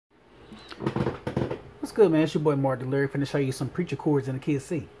What's good, man? It's your boy Marc, the lyric. Finna show you some preacher chords in the key of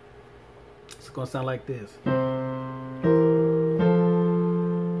C. It's gonna sound like this.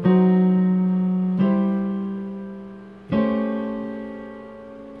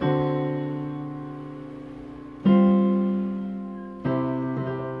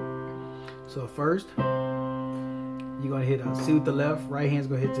 So first, you're gonna hit a C with the left, right hand's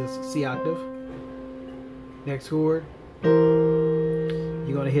gonna hit this C octave. Next chord,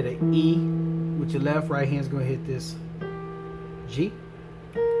 you're gonna hit an E with your left, right hand's gonna hit this G,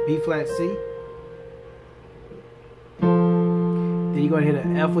 B flat C. Then you're gonna hit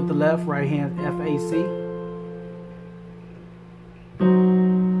an F with the left, right hand F A C.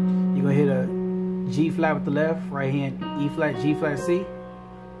 You're gonna hit a G flat with the left, right hand E flat, G flat C.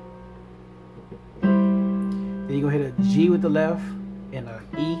 Then you're gonna hit a G with the left and a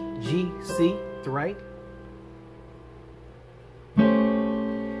E, G, C to the right.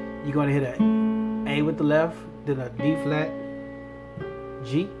 You're gonna hit a A with the left, then a D flat,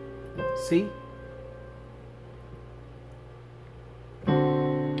 G, C.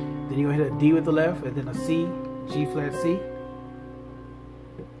 Then you're gonna hit a D with the left and then a C, G flat C.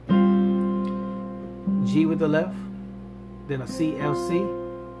 G with the left, then a C, F, C.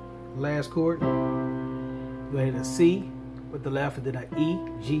 Last chord. Go ahead and a C with the left and then an E,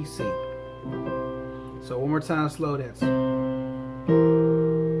 G, C. So one more time, slow that.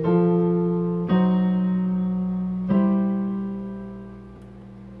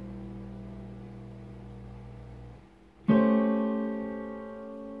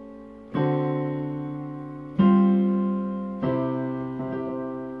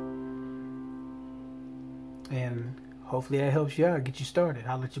 And hopefully that helps you out, get you started.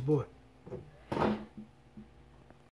 Holla at your boy.